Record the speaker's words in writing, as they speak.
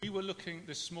We were looking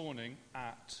this morning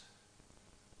at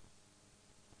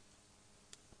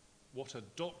what a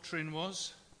doctrine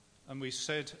was, and we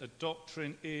said a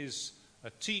doctrine is a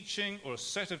teaching or a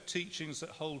set of teachings that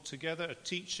hold together, a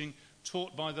teaching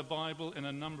taught by the Bible in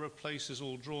a number of places,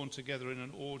 all drawn together in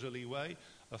an orderly way,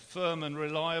 a firm and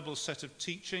reliable set of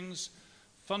teachings,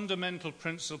 fundamental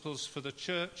principles for the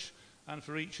church and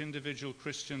for each individual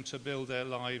Christian to build their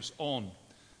lives on.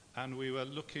 And we were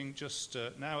looking just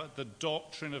now at the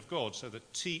doctrine of God, so the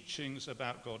teachings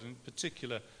about God, in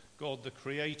particular God the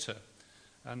Creator.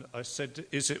 And I said,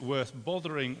 is it worth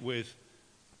bothering with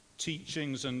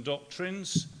teachings and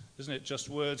doctrines? Isn't it just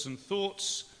words and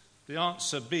thoughts? The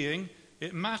answer being,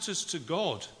 it matters to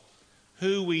God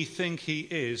who we think he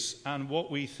is and what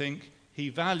we think he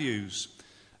values.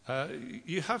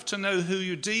 You have to know who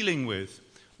you're dealing with.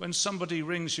 When somebody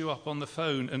rings you up on the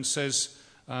phone and says,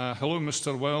 hello,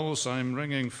 Mr. Wells, I'm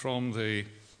ringing from the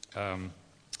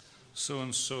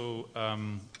so-and-so,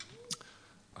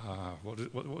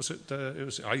 what was it? It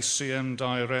was ICM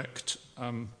Direct.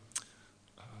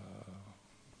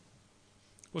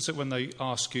 What's it when they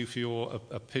ask you for your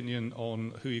opinion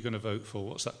on who you're going to vote for?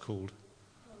 What's that called?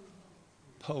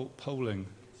 Polling.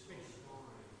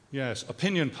 Yes,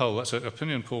 opinion poll. That's it,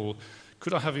 opinion poll.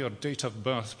 Could I have your date of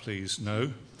birth, please?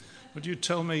 No. Would you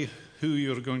tell me who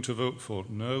you're going to vote for?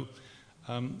 No.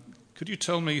 Could you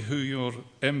tell me who your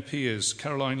MP is?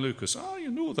 Caroline Lucas. Oh, you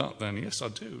know that then. Yes, I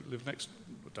do.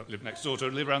 Don't live next door to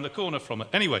her, live around the corner from her.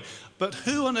 Anyway, but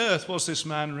who on earth was this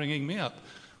man ringing me up?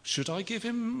 Should I give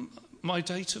him my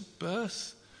date of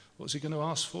birth? What's he going to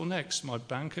ask for next? My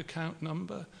bank account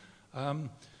number?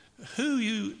 Who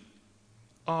you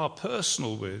are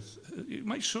personal with,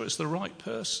 make sure it's the right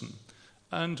person.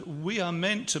 And we are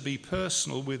meant to be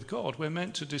personal with God. We're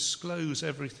meant to disclose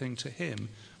everything to him.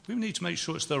 We need to make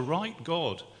sure it's the right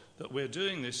God that we're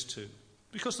doing this to.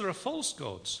 Because there are false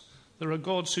gods. There are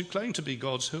gods who claim to be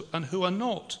gods and who are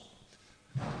not.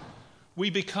 We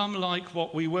become like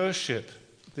what we worship.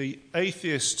 The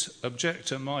atheist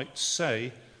objector might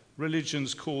say,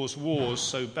 religions cause wars,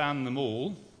 so ban them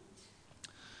all.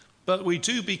 But we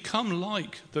do become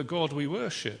like the God we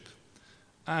worship.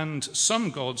 And some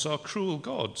gods are cruel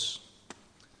gods.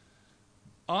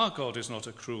 Our God is not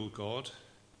a cruel God.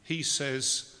 He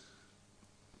says,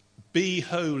 be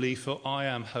holy, for I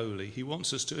am holy. He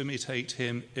wants us to imitate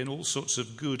him in all sorts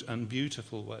of good and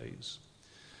beautiful ways.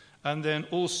 And then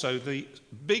also the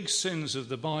big sins of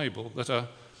the Bible that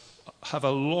have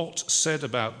a lot said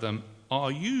about them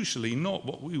are usually not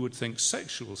what we would think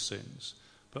sexual sins,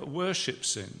 but worship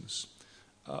sins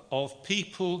of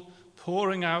people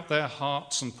pouring out their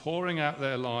hearts and pouring out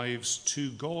their lives to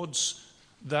gods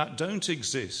that don't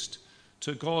exist,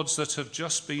 to gods that have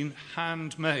just been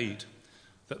handmade,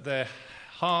 that their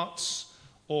hearts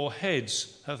or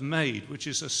heads have made, which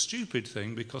is a stupid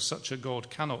thing because such a God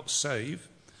cannot save.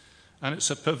 And it's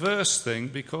a perverse thing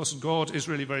because God is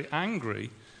really very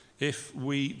angry if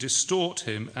we distort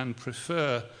him and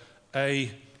prefer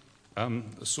a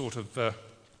sort of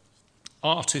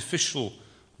artificial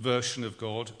version of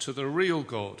God to the real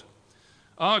God.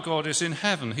 Our God is in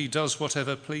heaven. He does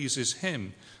whatever pleases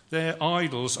him. Their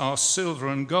idols are silver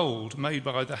and gold made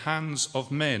by the hands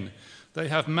of men. They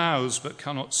have mouths but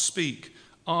cannot speak,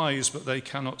 eyes but they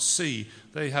cannot see.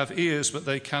 They have ears but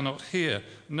they cannot hear,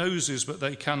 noses but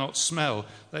they cannot smell.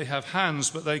 They have hands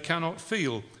but they cannot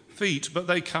feel, feet but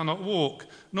they cannot walk,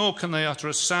 nor can they utter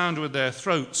a sound with their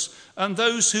throats. And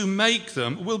those who make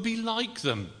them will be like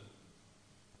them,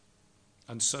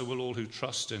 and so will all who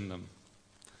trust in them.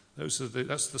 That's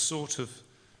the sort of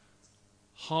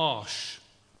harsh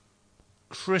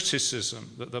criticism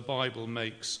that the Bible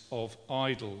makes of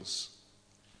idols.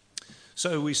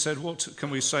 So we said, what can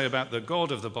we say about the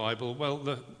God of the Bible?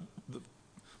 Well,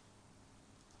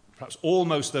 perhaps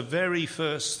almost the very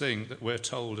first thing that we're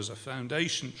told as a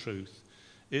foundation truth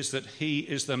is that he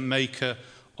is the maker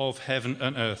of heaven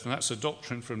and earth. And that's a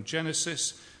doctrine from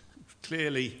Genesis,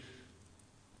 clearly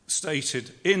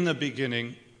stated in the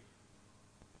beginning,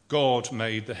 God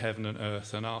made the heaven and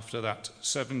earth. And after that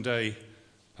 7-day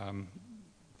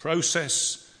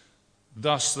process,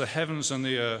 thus the heavens and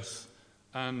the earth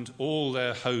and all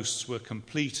their hosts were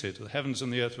completed. The heavens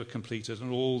and the earth were completed,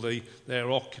 and all their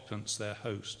occupants, their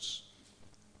hosts.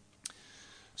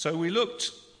 So we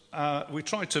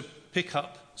tried to pick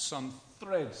up some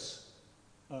threads,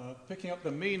 picking up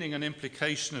the meaning and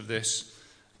implication of this.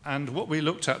 And what we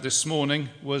looked at this morning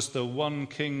was the 1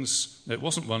 Kings, it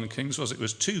wasn't 1 Kings, was it? It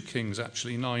was 2 Kings,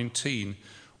 actually, 19,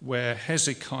 where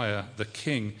Hezekiah, the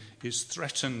king, is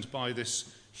threatened by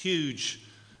this huge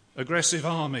aggressive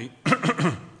army,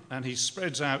 and he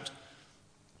spreads out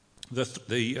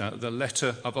the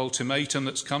letter of ultimatum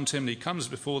that's come to him. He comes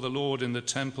before the Lord in the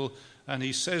temple and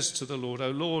he says to the Lord,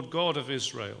 O Lord God of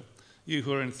Israel, you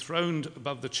who are enthroned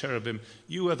above the cherubim,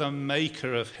 you are the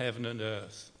maker of heaven and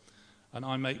earth. And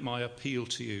I make my appeal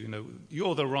to you. You know,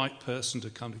 you're the right person to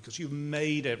come because you've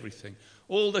made everything.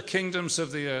 All the kingdoms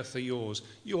of the earth are yours.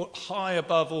 You're high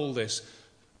above all this.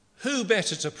 Who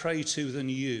better to pray to than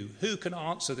you? Who can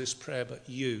answer this prayer but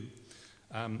you?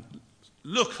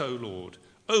 Look, O Lord,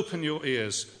 open your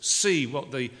ears. See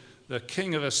what the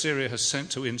king of Assyria has sent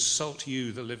to insult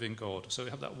you, the living God. So we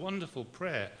have that wonderful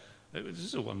prayer. This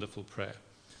is a wonderful prayer.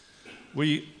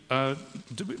 We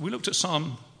looked at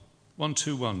Psalm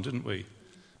 121, didn't we?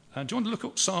 Do you want to look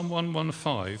at Psalm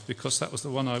 115? Because that was the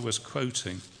one I was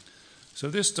quoting. So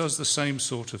this does the same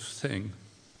sort of thing.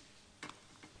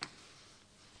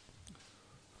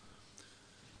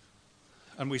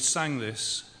 And we sang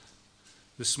this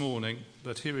morning,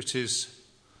 but here it is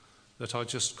that I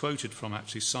just quoted from,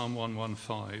 actually, Psalm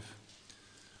 115.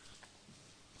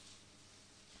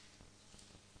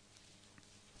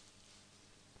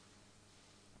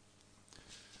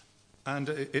 And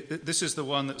this is the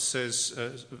one that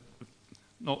says,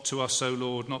 not to us, O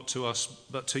Lord, not to us,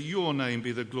 but to your name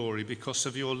be the glory, because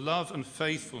of your love and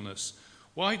faithfulness.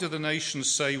 Why do the nations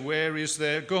say, where is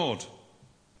their God?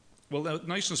 Well, the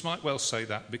nations might well say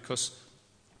that because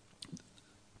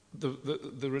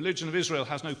the religion of Israel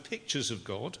has no pictures of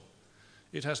God.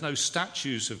 It has no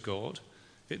statues of God.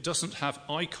 It doesn't have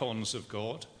icons of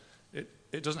God.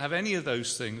 It doesn't have any of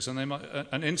those things.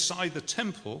 And inside the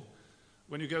temple,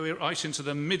 when you go right into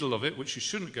the middle of it, which you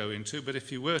shouldn't go into, but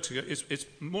if you were to go, it's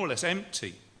more or less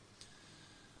empty.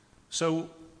 So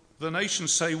the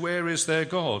nations say, where is their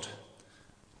God?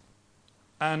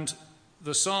 And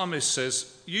the psalmist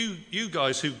says, you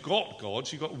guys who've got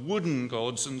gods, you've got wooden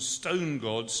gods and stone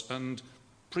gods and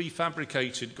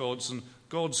prefabricated gods and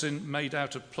gods made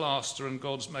out of plaster and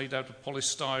gods made out of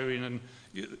polystyrene and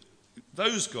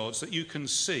those gods that you can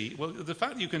see, well, the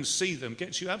fact that you can see them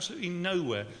gets you absolutely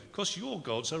nowhere because your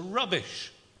gods are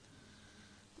rubbish.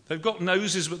 They've got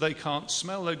noses, but they can't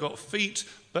smell. They've got feet,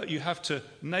 but you have to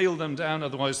nail them down,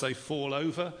 otherwise they fall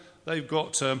over. They've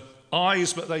got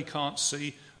eyes, but they can't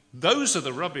see. Those are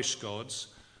the rubbish gods.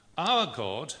 Our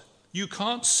God, you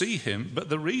can't see him, but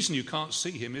the reason you can't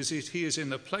see him is that he is in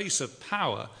the place of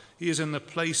power. He is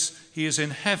in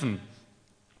heaven.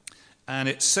 And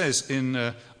it says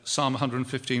in Psalm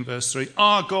 115, verse 3,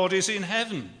 our God is in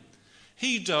heaven.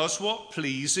 He does what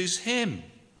pleases him.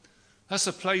 That's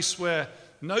a place where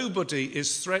nobody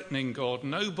is threatening God.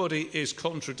 Nobody is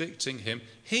contradicting him.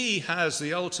 He has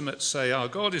the ultimate say. Our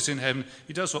God is in heaven.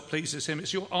 He does what pleases him.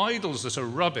 It's your idols that are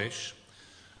rubbish.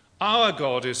 Our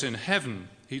God is in heaven.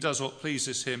 He does what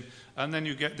pleases him. And then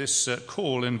you get this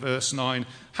call in verse 9.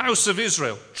 House of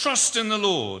Israel, trust in the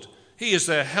Lord. He is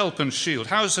their help and shield.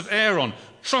 House of Aaron,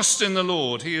 trust in the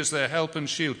Lord. He is their help and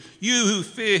shield. You who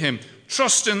fear him,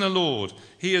 trust in the Lord.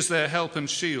 He is their help and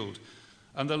shield.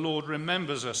 And the Lord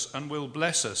remembers us and will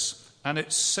bless us. And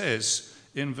it says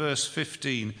in verse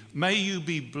 15, may you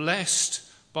be blessed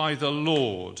by the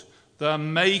Lord, the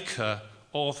maker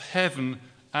of heaven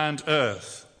and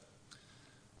earth.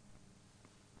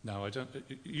 Now,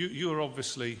 you are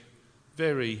obviously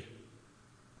very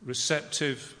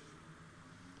receptive,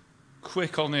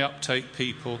 quick on the uptake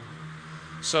people.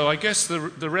 So I guess the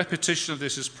repetition of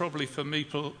this is probably for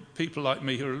people like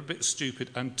me who are a bit stupid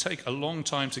and take a long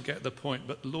time to get the point.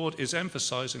 But the Lord is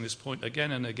emphasizing this point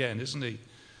again and again, isn't he?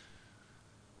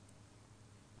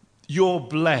 You're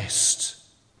blessed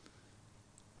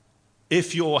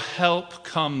if your help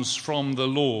comes from the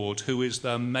Lord, who is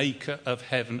the maker of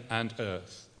heaven and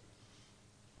earth.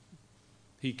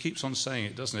 He keeps on saying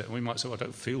it, doesn't it? And we might say, well, I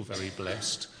don't feel very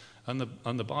blessed. And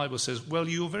the Bible says, well,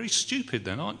 you're very stupid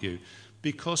then, aren't you?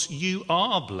 Because you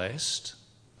are blessed.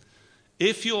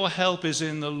 If your help is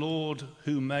in the Lord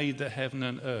who made the heaven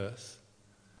and earth,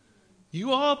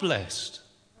 you are blessed.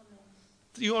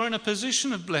 You are in a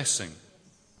position of blessing.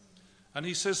 And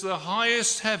he says the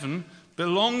highest heaven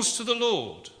belongs to the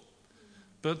Lord,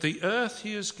 but the earth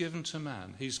he has given to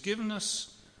man. He's given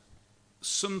us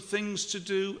some things to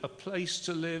do, a place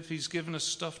to live. He's given us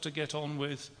stuff to get on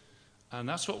with. And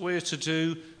that's what we're to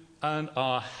do. And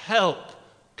our help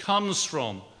comes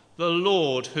from the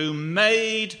Lord who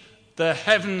made the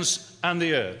heavens and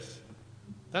the earth.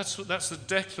 That's the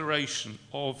declaration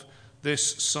of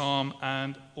this psalm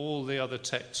and all the other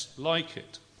texts like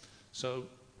it. So,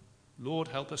 Lord,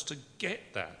 help us to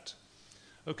get that.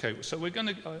 Okay, so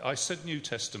I said New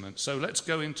Testament, so let's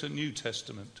go into New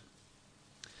Testament.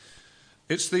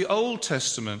 It's the Old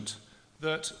Testament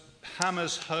that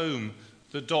hammers home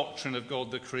the doctrine of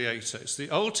God the Creator. It's the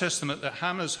Old Testament that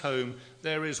hammers home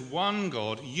there is one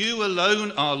God. You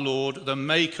alone are Lord, the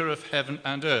maker of heaven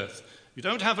and earth. You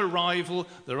don't have a rival.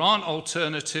 There aren't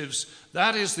alternatives.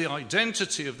 That is the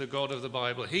identity of the God of the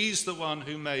Bible. He's the one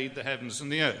who made the heavens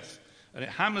and the earth. And it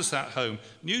hammers that home.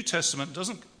 New Testament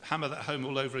doesn't hammer that home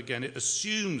all over again. It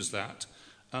assumes that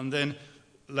and then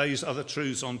lays other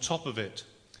truths on top of it.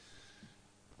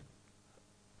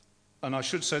 And I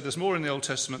should say there's more in the Old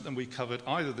Testament than we covered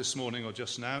either this morning or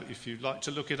just now. If you'd like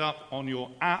to look it up on your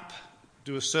app,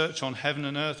 do a search on heaven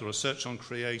and earth or a search on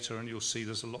Creator, and you'll see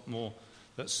there's a lot more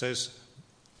that says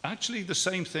actually the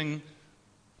same thing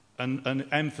and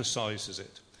emphasizes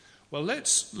it. Well,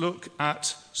 let's look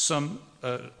at some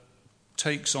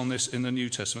takes on this in the New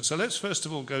Testament. So let's first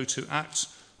of all go to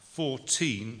Acts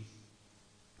 14,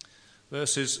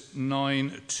 verses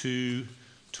 9 to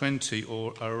 20,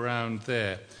 or around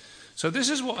there. So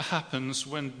this is what happens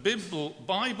when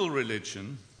Bible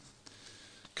religion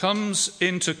comes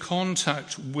into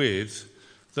contact with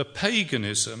the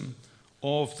paganism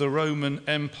of the Roman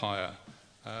Empire,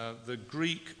 the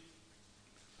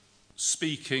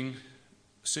Greek-speaking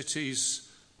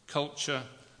cities, culture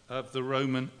of the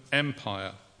Roman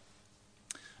Empire.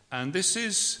 And this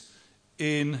is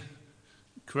in,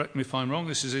 correct me if I'm wrong,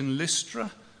 this is in Lystra,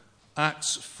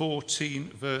 Acts 14,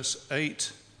 verse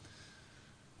 8.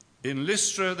 In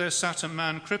Lystra there sat a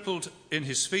man crippled in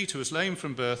his feet who was lame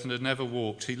from birth and had never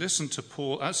walked. He listened to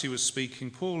Paul as he was speaking.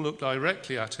 Paul looked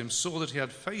directly at him, saw that he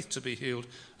had faith to be healed,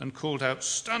 and called out,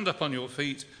 "Stand up on your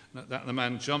feet." And at that the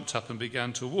man jumped up and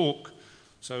began to walk.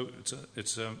 So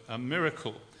it's a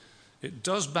miracle. It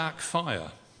does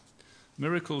backfire.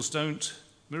 Miracles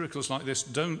like this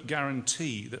don't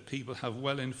guarantee that people have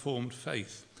well-informed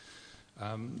faith.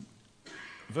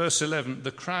 Verse 11,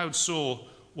 the crowd saw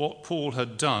what Paul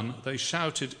had done. They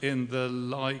shouted in the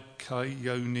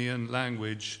Lycaonian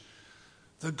language,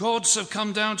 "The gods have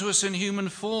come down to us in human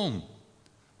form."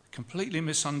 Completely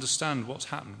misunderstand what's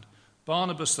happened.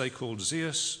 Barnabas they called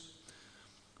Zeus.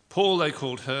 Paul they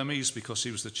called Hermes because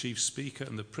he was the chief speaker,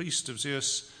 and the priest of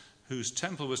Zeus, whose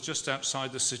temple was just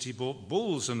outside the city, brought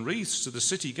bulls and wreaths to the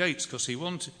city gates because he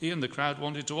and the crowd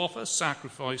wanted to offer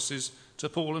sacrifices to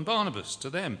Paul and Barnabas, to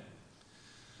them.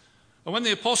 And when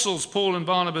the apostles Paul and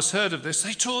Barnabas heard of this,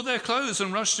 they tore their clothes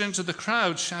and rushed into the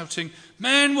crowd, shouting,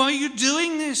 "Men, why are you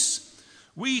doing this?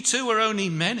 We too are only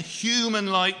men, human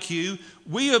like you.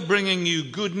 We are bringing you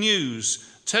good news,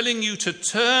 telling you to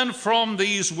turn from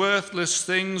these worthless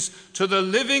things to the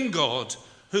living God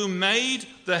who made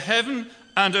the heaven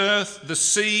and earth, the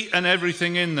sea and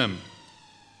everything in them.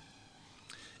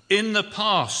 In the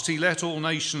past he let all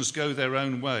nations go their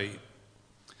own way.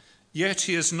 Yet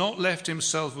he has not left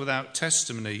himself without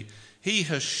testimony. He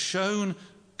has shown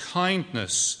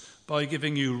kindness by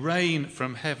giving you rain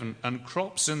from heaven and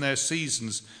crops in their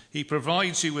seasons. He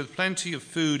provides you with plenty of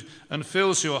food and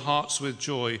fills your hearts with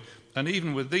joy." And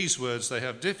even with these words, they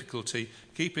have difficulty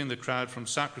keeping the crowd from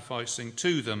sacrificing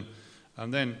to them.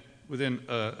 And then within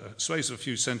a space of a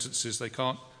few sentences, they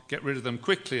can't get rid of them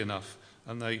quickly enough.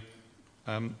 And they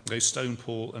stone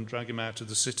Paul and drag him out of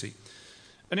the city.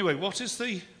 Anyway, what is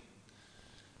the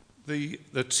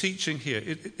teaching here?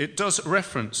 It does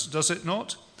reference, does it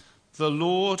not? The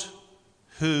Lord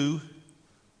who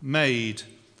made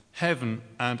heaven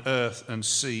and earth and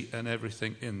sea and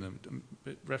everything in them.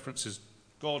 It references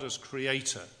God as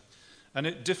creator. And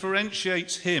it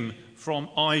differentiates him from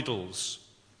idols.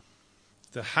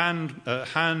 The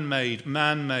handmade,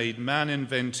 man-made,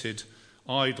 man-invented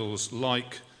idols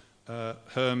like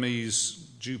Hermes,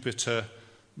 Jupiter,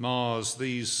 Mars,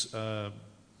 these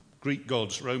Greek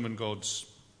gods, Roman gods.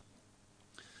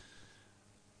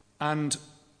 And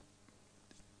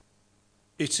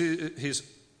his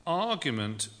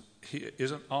argument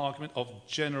is an argument of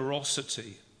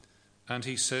generosity. And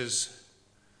he says,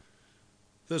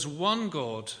 there's one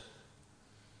God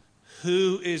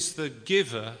who is the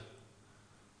giver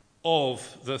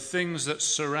of the things that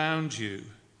surround you.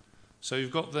 So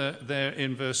you've got there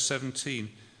in verse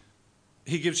 17.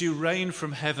 He gives you rain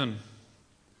from heaven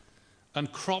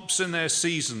and crops in their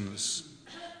seasons.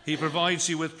 He provides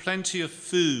you with plenty of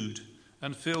food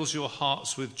and fills your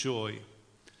hearts with joy.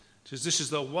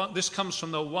 This comes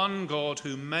from the one God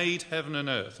who made heaven and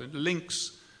earth. It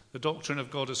links the doctrine of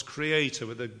God as creator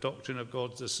with the doctrine of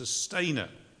God as sustainer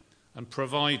and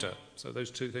provider. So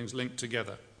those two things link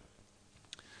together.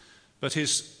 But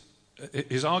his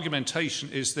argumentation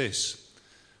is this.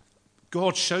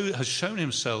 God has shown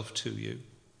himself to you,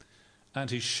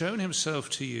 and he's shown himself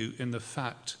to you in the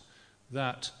fact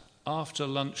that after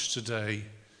lunch today,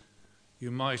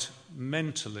 you might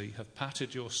mentally have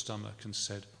patted your stomach and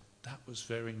said, That was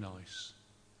very nice.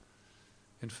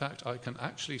 In fact, I can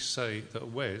actually say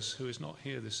that Wes, who is not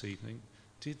here this evening,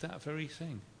 did that very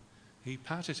thing. He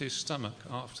patted his stomach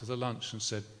after the lunch and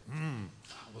said,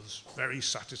 that was very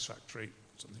satisfactory,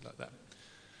 something like that.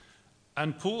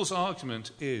 And Paul's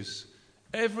argument is,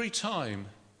 every time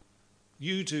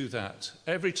you do that,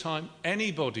 every time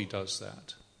anybody does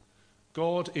that,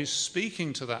 God is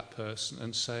speaking to that person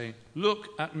and saying, look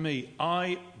at me,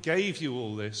 I gave you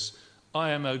all this.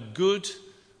 I am a good,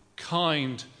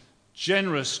 kind,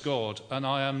 generous God, and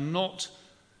I am not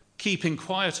keeping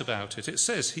quiet about it. It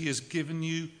says he has given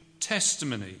you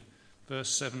testimony, verse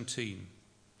 17.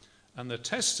 And the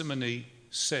testimony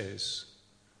says,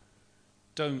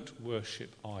 don't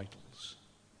worship idols.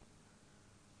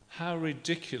 How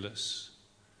ridiculous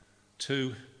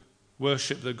to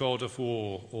worship the God of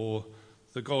war or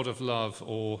the God of love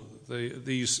or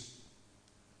these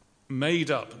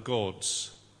made-up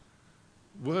gods.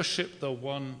 Worship the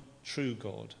one true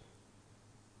God,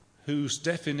 whose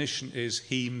definition is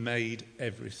he made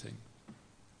everything.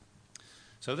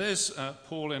 So there's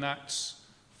Paul in Acts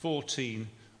 14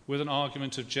 with an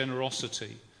argument of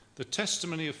generosity, the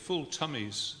testimony of full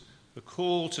tummies, the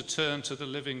call to turn to the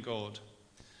living God.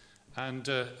 And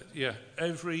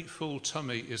every full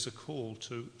tummy is a call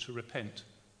to repent.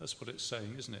 That's what it's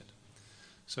saying, isn't it?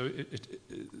 So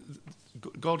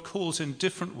God calls in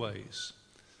different ways.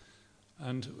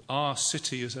 And our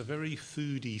city is a very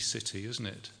foodie city, isn't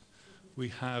it? We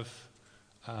have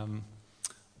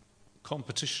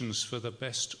competitions for the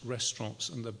best restaurants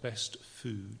and the best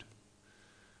food.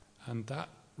 And that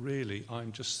really,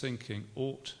 I'm just thinking,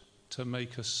 ought to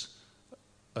make us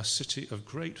a city of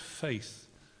great faith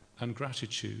and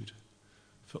gratitude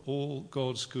for all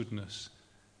God's goodness.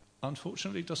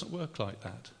 Unfortunately, it doesn't work like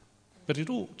that. But it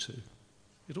ought to.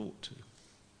 It ought to.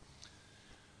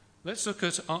 Let's look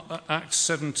at Acts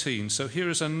 17. So here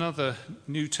is another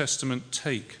New Testament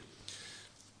take.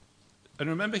 And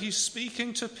remember, he's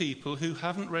speaking to people who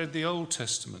haven't read the Old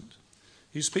Testament.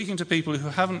 He's speaking to people who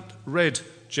haven't read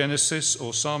Genesis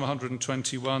or Psalm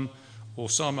 121 or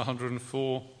Psalm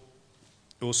 104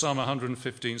 or Psalm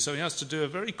 115. So he has to do a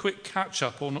very quick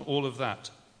catch-up on all of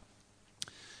that.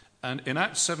 And in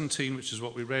Acts 17, which is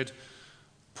what we read,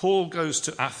 Paul goes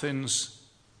to Athens.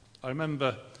 I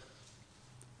remember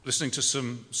listening to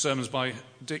some sermons by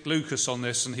Dick Lucas on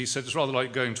this, and he said it's rather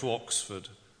like going to Oxford.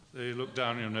 They look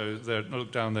down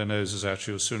their noses at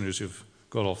you as soon as you've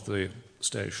got off the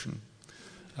station.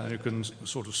 And you can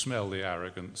sort of smell the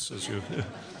arrogance as you...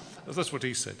 That's what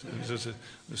he said. He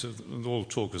said they all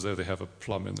talk as though they have a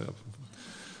plum in there.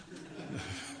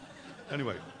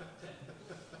 Anyway.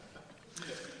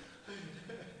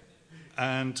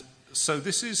 And so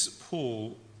this is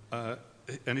Paul,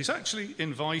 and he's actually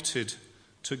invited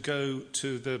to go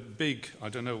to the big, I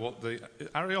don't know what the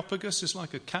Areopagus is,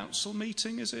 like a council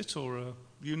meeting, is it? Or a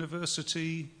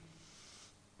university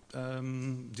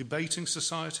debating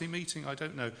society meeting? I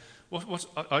don't know. What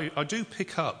I do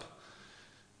pick up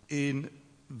in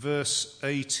verse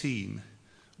 18.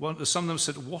 Some of them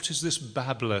said, what is this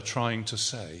babbler trying to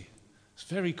say? It's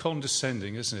very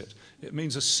condescending, isn't it? It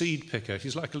means a seed picker.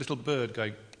 He's like a little bird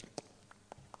going...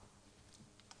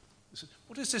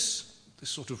 What is this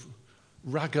sort of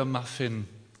ragamuffin?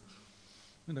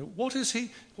 You know, what is he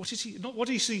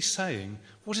saying?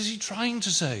 What is he trying to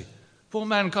say? Poor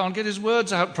man can't get his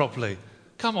words out properly.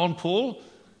 Come on, Paul.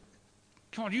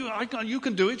 Come on, you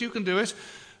can do it, you can do it.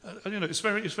 It's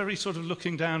very sort of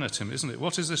looking down at him, isn't it?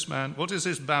 What is this man, what is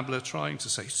this babbler trying to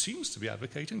say? He seems to be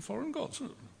advocating foreign gods.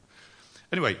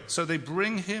 Anyway, so they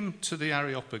bring him to the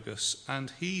Areopagus,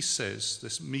 and he says,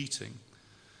 this meeting,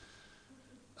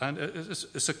 and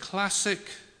it's a classic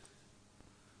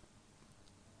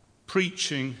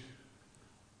preaching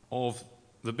of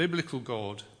the biblical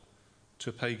God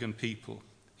to pagan people.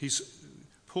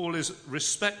 Paul is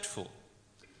respectful.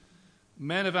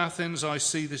 Men of Athens, I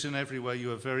see this in every way.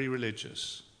 You are very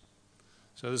religious.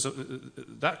 So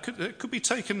it could be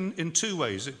taken in two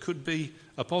ways. It could be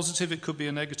a positive, it could be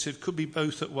a negative, could be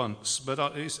both at once.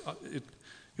 But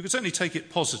you can certainly take it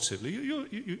positively.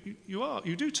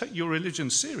 You do take your religion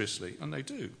seriously, and they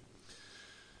do.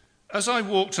 As I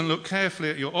walked and looked carefully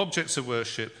at your objects of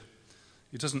worship,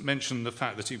 it doesn't mention the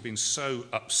fact that he'd been so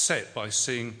upset by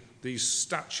seeing these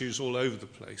statues all over the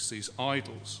place, these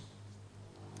idols.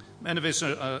 Men of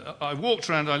Israel, I walked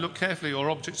around, I looked carefully at your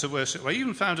objects of worship. I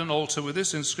even found an altar with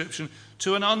this inscription,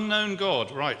 to an unknown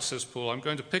God. Right, says Paul, I'm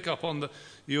going to pick up on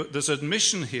there's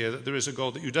admission here that there is a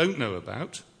God that you don't know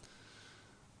about.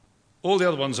 All the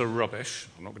other ones are rubbish.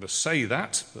 I'm not going to say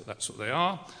that, but that's what they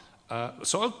are.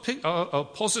 So I'll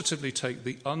positively take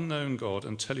the unknown God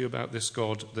and tell you about this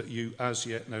God that you as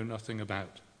yet know nothing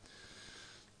about.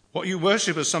 What you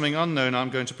worship as something unknown, I'm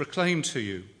going to proclaim to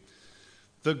you.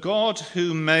 The God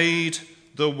who made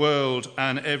the world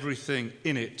and everything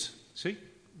in it, see,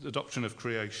 the doctrine of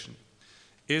creation,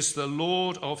 is the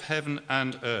Lord of heaven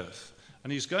and earth.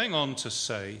 And he's going on to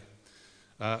say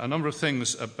a number of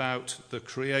things about the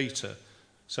Creator.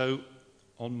 So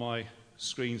on my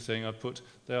screen thing I put,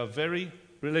 they are very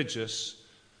religious,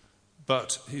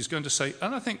 but he's going to say,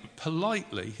 and I think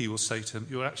politely he will say to them,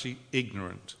 you're actually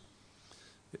ignorant.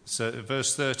 It's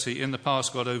verse 30, in the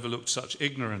past God overlooked such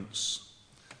ignorance.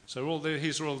 So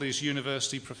these are all these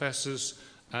university professors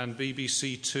and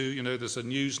BBC Two, there's a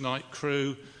Newsnight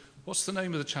crew. What's the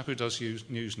name of the chap who does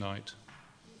Newsnight?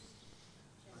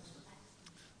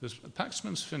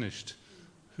 Paxman's finished.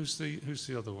 Who's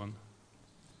the other one?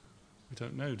 We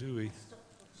don't know, do we?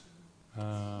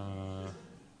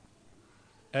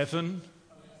 Evan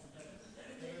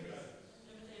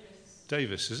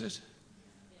Davis, is it?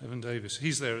 Evan Davis.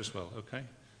 He's there as well, okay.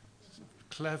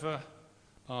 Clever,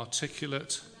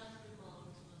 articulate.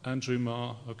 Andrew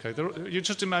Marr, okay. You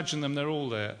just imagine them, they're all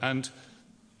there. And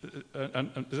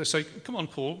they say, come on,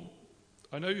 Paul,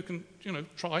 I know you can,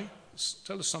 try,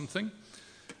 tell us something.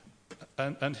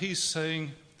 And he's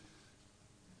saying,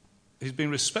 he's been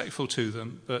respectful to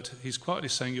them, but he's quietly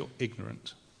saying, you're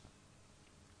ignorant.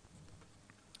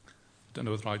 I don't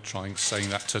know whether I'd try saying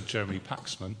that to Jeremy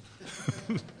Paxman.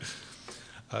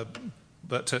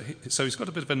 So he's got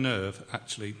a bit of a nerve,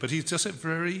 actually, but he does it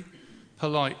very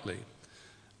politely.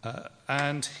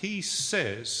 And he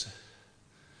says,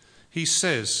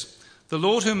 the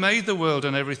Lord who made the world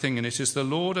and everything in it is the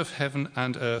Lord of heaven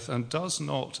and earth and does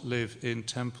not live in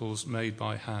temples made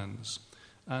by hands.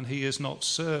 And he is not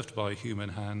served by human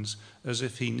hands as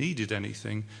if he needed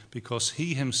anything, because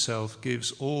he himself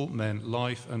gives all men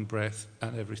life and breath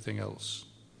and everything else.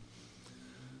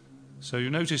 So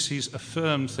you notice he's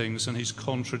affirmed things and he's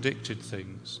contradicted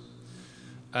things.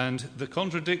 And the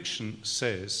contradiction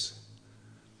says,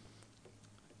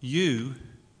 you,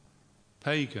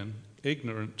 pagan,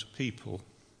 ignorant people,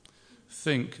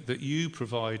 think that you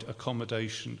provide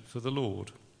accommodation for the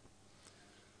Lord.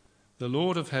 The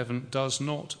Lord of heaven does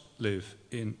not live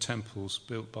in temples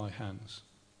built by hands.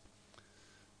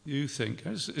 You think,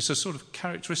 it's a sort of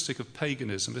characteristic of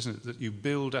paganism, isn't it, that you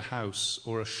build a house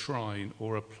or a shrine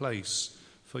or a place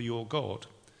for your God.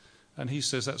 And he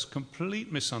says that's a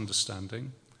complete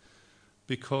misunderstanding,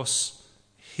 because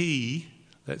he,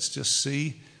 let's just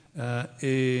see,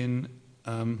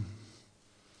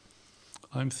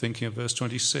 I'm thinking of verse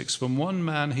 26. From one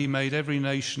man he made every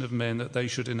nation of men that they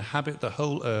should inhabit the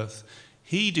whole earth.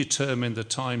 He determined the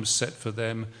times set for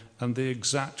them and the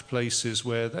exact places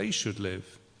where they should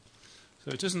live.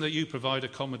 So it isn't that you provide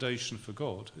accommodation for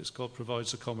God, it's God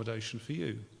provides accommodation for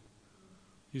you.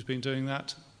 He's been doing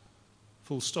that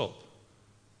full stop.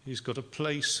 He's got a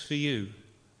place for you,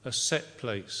 a set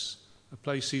place, a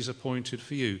place he's appointed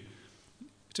for you.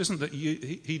 It isn't that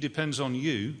he depends on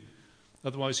you,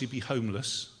 otherwise he'd be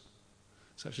homeless.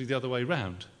 It's actually the other way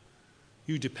round.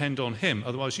 You depend on him,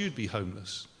 otherwise you'd be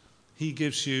homeless. He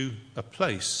gives you a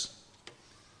place.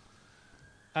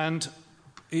 And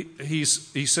he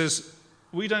says,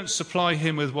 we don't supply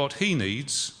him with what he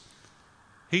needs.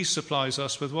 He supplies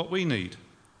us with what we need.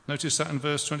 Notice that in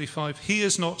verse 25. He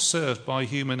is not served by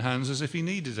human hands as if he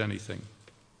needed anything.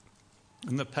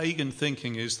 And the pagan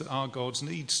thinking is that our gods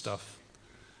need stuff.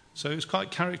 So it's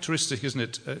quite characteristic, isn't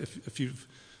it, if you've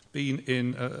been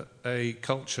in a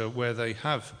culture where they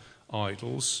have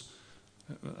idols,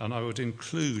 and I would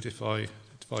include, if I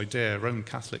dare, Roman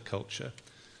Catholic culture,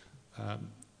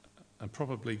 and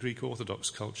probably Greek Orthodox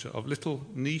culture, of little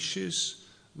niches,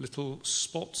 little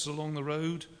spots along the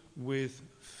road with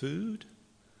food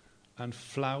and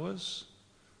flowers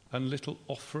and little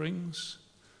offerings,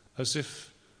 as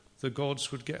if the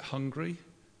gods would get hungry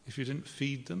if you didn't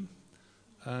feed them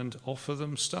and offer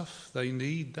them stuff. They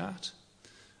need that.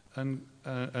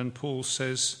 And Paul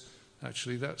says,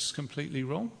 actually, that's completely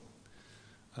wrong.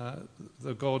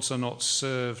 The gods are not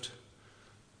served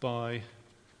by...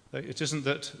 It isn't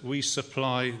that we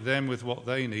supply them with what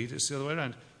they need, it's the other way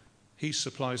around. He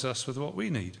supplies us with what we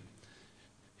need.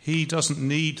 He doesn't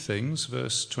need things,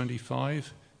 verse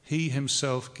 25. He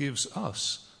himself gives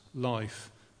us life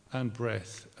and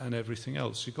breath and everything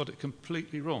else. You've got it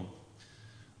completely wrong.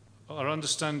 Our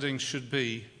understanding should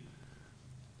be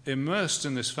immersed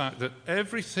in this fact that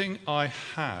everything I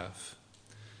have,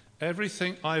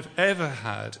 everything I've ever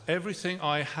had, everything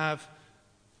I have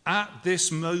at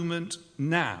this moment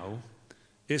now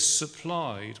is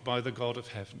supplied by the God of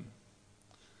heaven.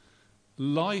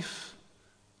 life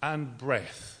and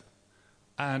breath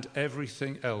and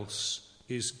everything else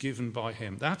is given by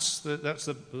him. That's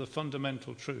the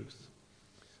fundamental truth.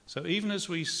 So even as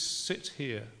we sit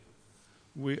here,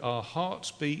 our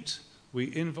hearts beat, we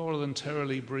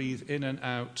involuntarily breathe in and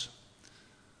out.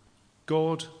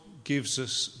 God gives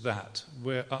us that.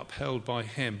 We're upheld by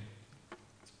him.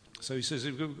 So he says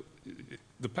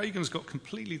the pagans got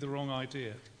completely the wrong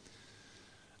idea.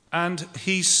 And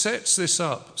he sets this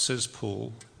up, says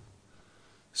Paul,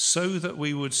 so that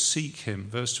we would seek him.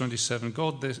 Verse 27,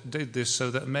 God did this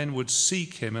so that men would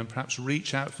seek him and perhaps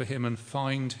reach out for him and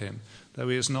find him, though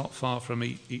he is not far from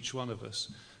each one of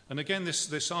us. And again,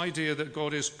 this idea that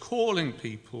God is calling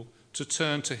people to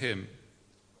turn to him.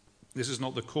 This is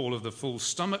not the call of the full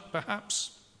stomach,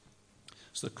 perhaps.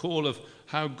 It's the call of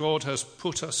how God has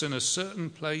put us in a certain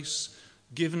place,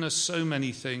 given us so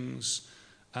many things,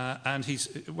 and he's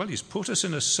put us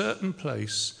in a certain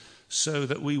place so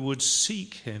that we would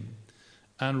seek him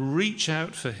and reach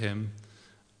out for him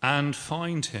and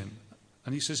find him.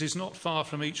 And he says he's not far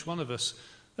from each one of us.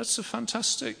 That's a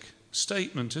fantastic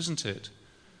statement, isn't it?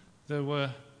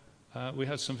 We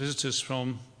had some visitors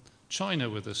from China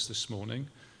with us this morning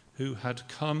who had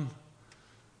come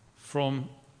from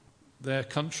their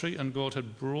country, and God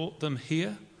had brought them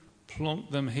here,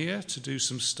 plonked them here to do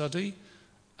some study.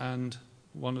 And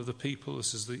one of the people,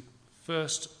 this is the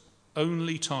first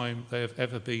only time they have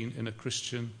ever been in a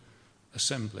Christian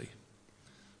assembly.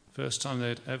 First time they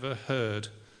had ever heard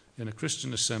in a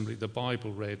Christian assembly the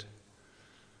Bible read.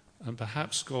 And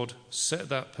perhaps God set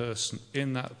that person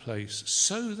in that place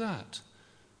so that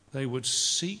they would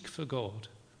seek for God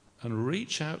and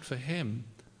reach out for him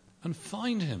and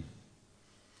find him.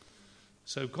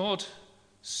 So God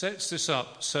sets this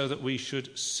up so that we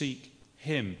should seek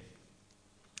him.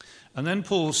 And then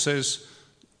Paul says,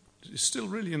 still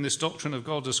really in this doctrine of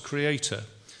God as creator,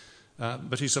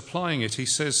 but he's applying it. He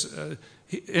says,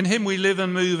 in him we live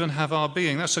and move and have our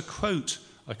being. That's a quote.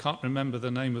 I can't remember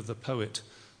the name of the poet,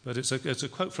 but it's a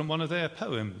quote from one of their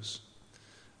poems.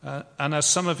 And as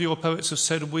some of your poets have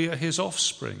said, we are his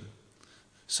offspring.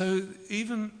 So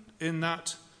even in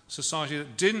that society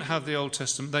that didn't have the Old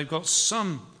Testament, they've got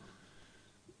some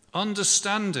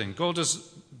understanding. God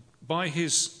has, by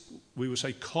his, we would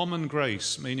say, common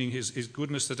grace, meaning his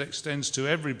goodness that extends to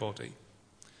everybody,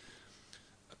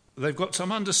 they've got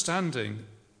some understanding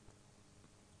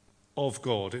of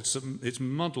God. It's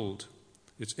muddled,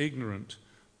 it's ignorant,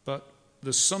 but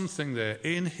there's something there.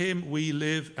 In him we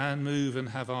live and move and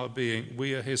have our being.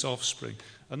 We are his offspring.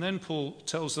 And then Paul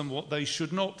tells them what they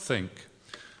should not think.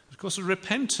 Of course, the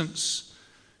repentance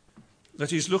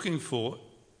that he's looking for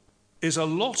is a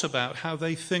lot about how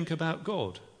they think about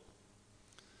God.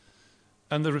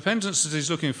 And the repentance that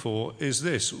he's looking for is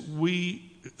this: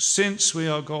 since we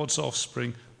are God's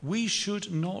offspring, we should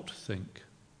not think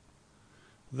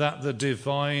that the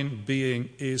divine being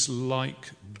is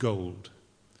like gold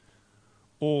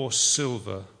or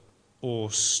silver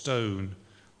or stone,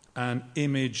 an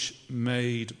image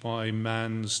made by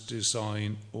man's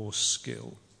design or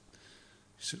skill.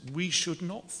 He said, we should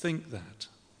not think that.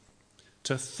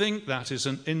 To think that is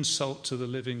an insult to the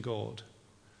living God.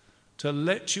 To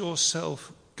let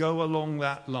yourself go along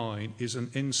that line is an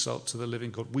insult to the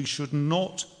living God. We should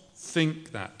not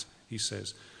think that, he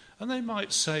says. And they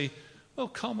might say, well,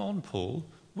 come on, Paul,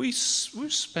 we've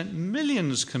spent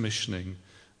millions commissioning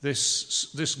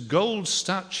this gold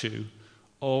statue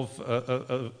of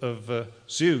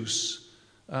Zeus.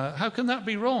 How can that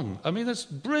be wrong? I mean, that's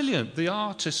brilliant, the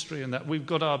artistry in that. We've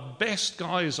got our best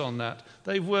guys on that.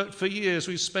 They've worked for years.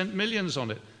 We've spent millions on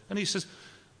it. And he says,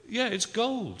 yeah, it's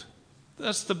gold.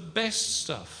 That's the best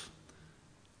stuff.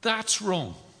 That's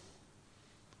wrong.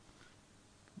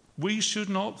 We should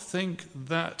not think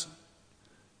that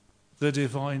the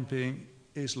divine being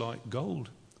is like gold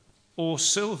or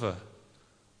silver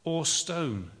or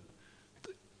stone.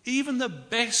 Even the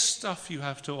best stuff you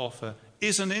have to offer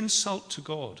is an insult to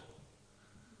God.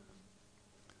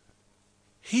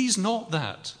 He's not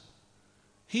that.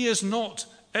 He is not.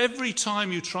 Every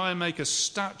time you try and make a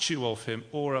statue of him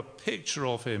or a picture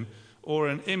of him or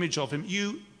an image of him,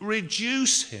 you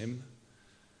reduce him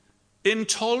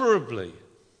intolerably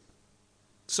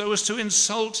so as to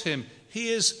insult him. He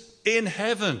is in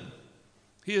heaven.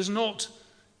 He is not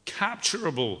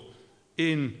capturable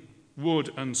in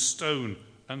wood and stone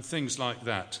and things like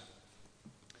that.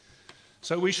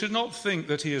 So we should not think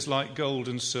that he is like gold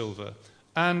and silver.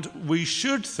 And we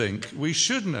should think, we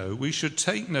should know, we should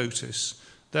take notice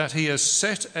that he has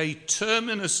set a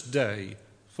terminus day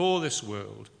for this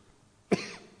world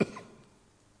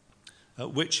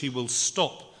at which he will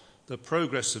stop the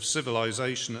progress of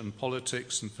civilization and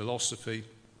politics and philosophy.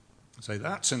 Say,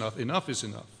 that's enough, enough is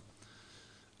enough.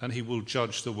 And he will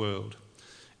judge the world.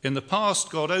 In the past,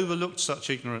 God overlooked such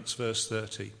ignorance, verse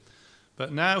 30.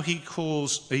 But now he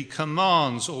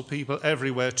commands all people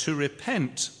everywhere to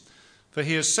repent, for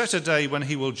he has set a day when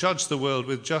he will judge the world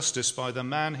with justice by the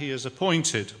man he has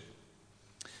appointed.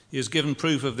 He has given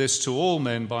proof of this to all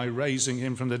men by raising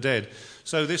him from the dead.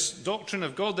 So this doctrine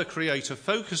of God the Creator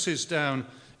focuses down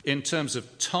in terms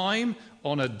of time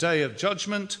on a day of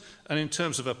judgment, and in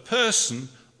terms of a person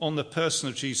on the person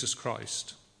of Jesus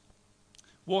Christ.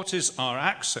 What is our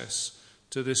access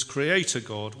to this Creator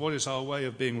God? What is our way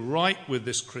of being right with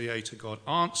this Creator God?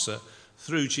 Answer,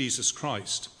 through Jesus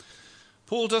Christ.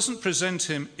 Paul doesn't present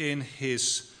him in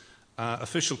his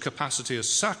official capacity as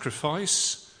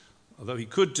sacrifice, although he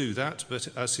could do that, but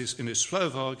in his flow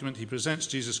of argument, he presents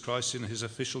Jesus Christ in his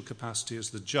official capacity as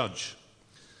the judge.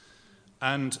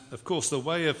 And, of course, the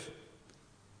way of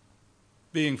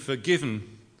being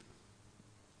forgiven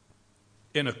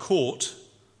in a court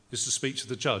is to speak to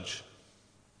the judge.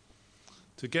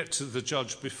 To get to the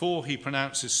judge before he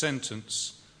pronounces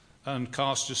sentence and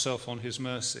cast yourself on his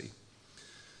mercy.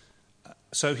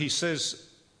 So he says,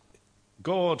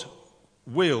 God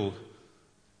will,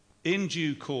 in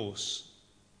due course,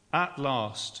 at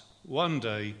last, one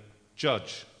day,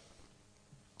 judge.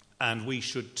 And we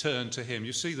should turn to him.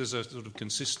 You see, there's a sort of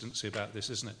consistency about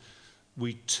this, isn't it?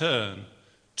 We turn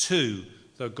to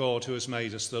the God who has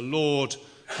made us, the Lord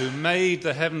who made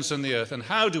the heavens and the earth. And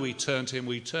how do we turn to him?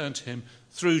 We turn to him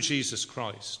through Jesus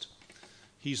Christ.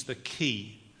 He's the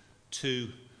key to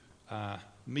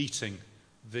meeting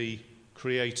the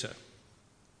Creator.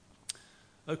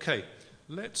 Okay,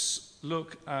 let's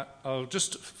look at, I'll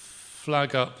just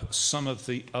flag up some of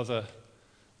the other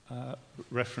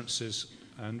references,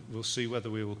 and we'll see whether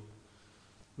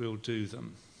we'll do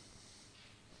them.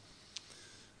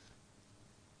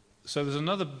 So there's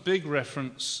another big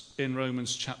reference in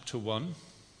Romans chapter 1.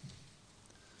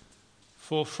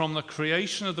 For from the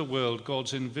creation of the world,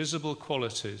 God's invisible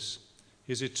qualities,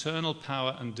 his eternal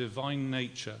power and divine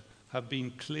nature have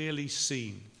been clearly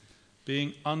seen,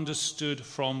 being understood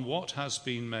from what has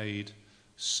been made,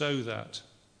 so that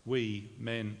we,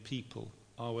 men, people,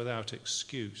 are without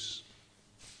excuse.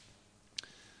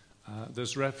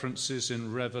 There's references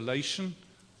in Revelation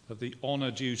of the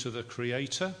honour due to the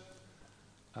Creator.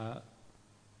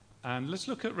 And let's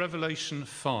look at Revelation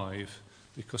 5,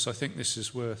 because I think this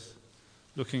is worth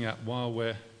looking at while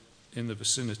we're in the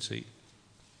vicinity.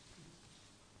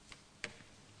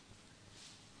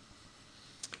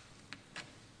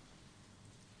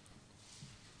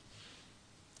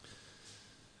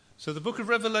 So the book of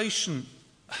Revelation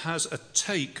has a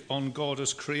take on God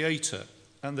as Creator,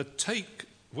 and the take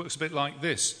works a bit like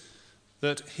this,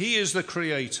 that he is the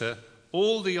Creator.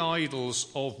 All the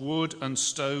idols of wood and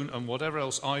stone and whatever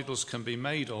else idols can be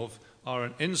made of are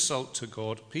an insult to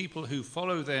God. People who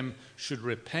follow them should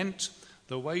repent.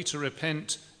 The way to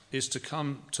repent is to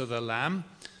come to the Lamb,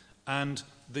 and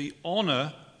the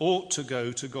honour ought to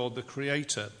go to God the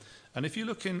Creator. And if you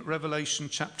look in Revelation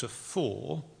chapter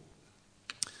 4,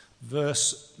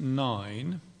 verse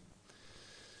 9,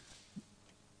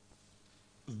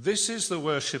 this is the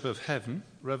worship of heaven,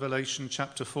 Revelation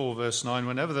chapter 4, verse 9,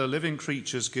 whenever the living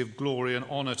creatures give glory and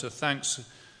honour to thanks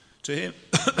to him,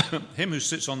 him who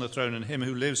sits on the throne and him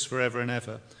who lives forever and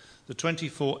ever. The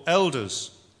 24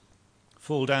 elders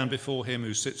fall down before him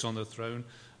who sits on the throne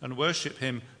and worship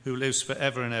him who lives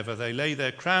forever and ever. They lay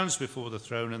their crowns before the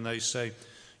throne and they say,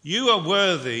 "You are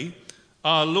worthy,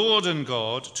 our Lord and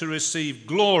God, to receive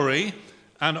glory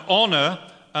and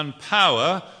honour and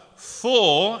power,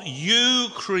 for you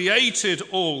created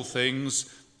all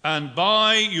things, and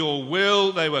by your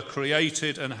will they were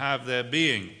created and have their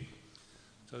being."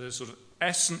 So there's sort of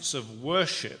essence of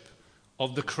worship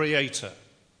of the Creator.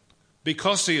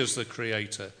 Because he is the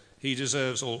Creator, he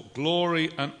deserves all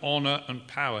glory and honour and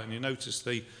power. And you notice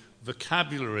the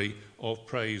vocabulary of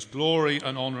praise. Glory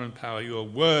and honour and power. You are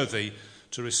worthy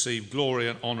to receive glory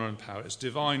and honour and power. It's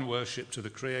divine worship to the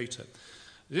Creator.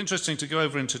 It's interesting to go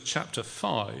over into chapter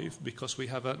 5 because we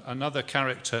have another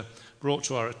character brought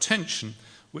to our attention,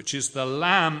 which is the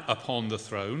Lamb upon the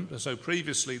throne. So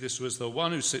previously this was the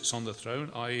one who sits on the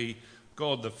throne, i.e.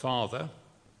 God the Father.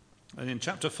 And in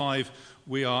chapter 5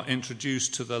 we are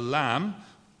introduced to the Lamb,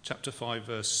 chapter 5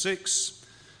 verse 6.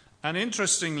 And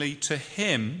interestingly, to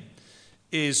him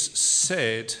is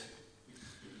said,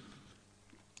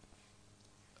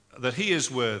 that he is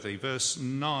worthy. Verse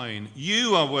 9,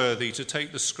 you are worthy to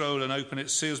take the scroll and open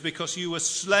its seals, because you were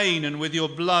slain, and with your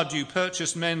blood you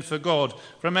purchased men for God.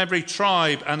 From every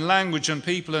tribe and language and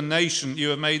people and nation you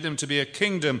have made them to be a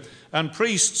kingdom and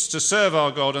priests to serve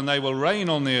our God, and they will reign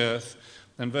on the earth.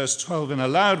 And verse 12, in a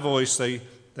loud voice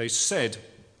they said,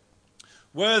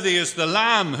 worthy is the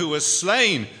Lamb who was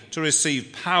slain to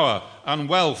receive power and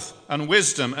wealth and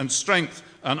wisdom and strength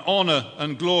and honor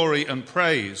and glory and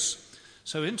praise.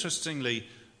 So interestingly,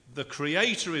 the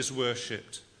Creator is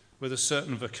worshipped with a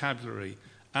certain vocabulary,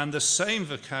 and the same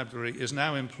vocabulary is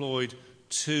now employed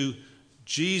to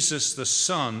Jesus the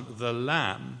Son, the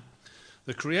Lamb.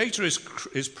 The Creator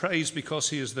is praised because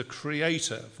he is the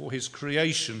Creator for his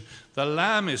creation. The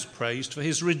Lamb is praised for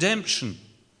his redemption.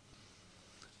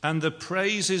 And the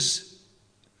praise is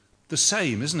the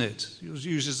same, isn't it? It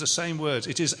uses the same words.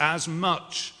 It is as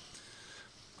much.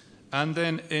 And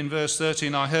then in verse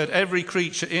 13, I heard every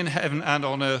creature in heaven and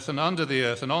on earth and under the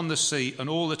earth and on the sea and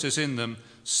all that is in them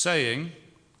saying,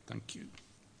 thank you,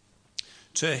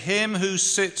 to him who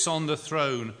sits on the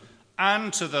throne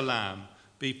and to the Lamb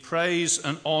be praise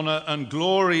and honor and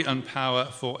glory and power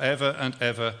forever and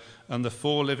ever. And the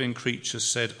four living creatures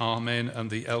said, Amen, and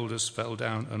the elders fell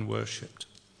down and worshipped.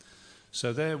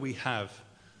 So there we have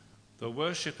the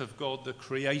worship of God, the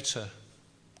Creator,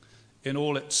 in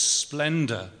all its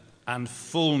splendor and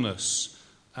fullness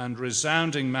and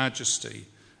resounding majesty,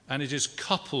 and it is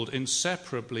coupled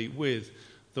inseparably with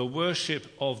the worship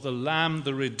of the Lamb,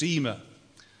 the Redeemer,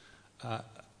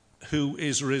 who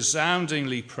is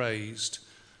resoundingly praised,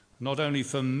 not only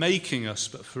for making us,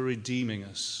 but for redeeming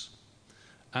us,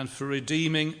 and for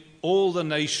redeeming all the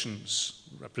nations,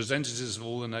 representatives of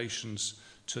all the nations,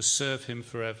 to serve him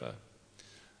forever.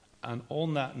 And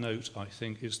on that note, I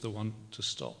think, is the one to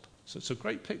stop. So it's a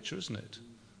great picture, isn't it?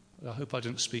 I hope I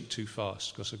didn't speak too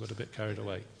fast because I got a bit carried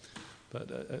away.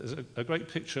 But a great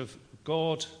picture of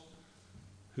God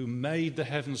who made the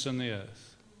heavens and the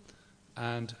earth,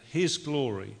 and his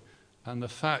glory, and the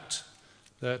fact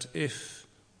that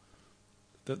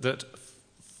that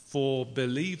for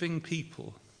believing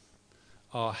people,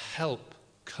 our help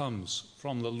comes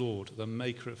from the Lord, the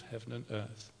maker of heaven and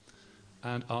earth.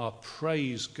 And our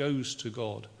praise goes to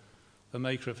God, the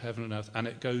maker of heaven and earth, and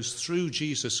it goes through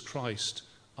Jesus Christ,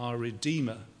 our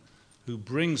Redeemer, who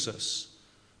brings us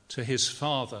to his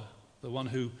Father, the one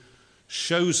who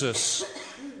shows us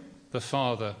the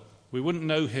Father. We wouldn't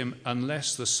know him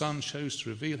unless the Son chose to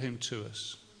reveal him to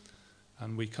us.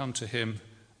 And we come to him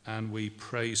and we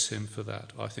praise him for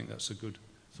that. I think that's a good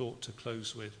thought to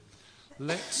close with.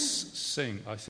 Let's sing. I think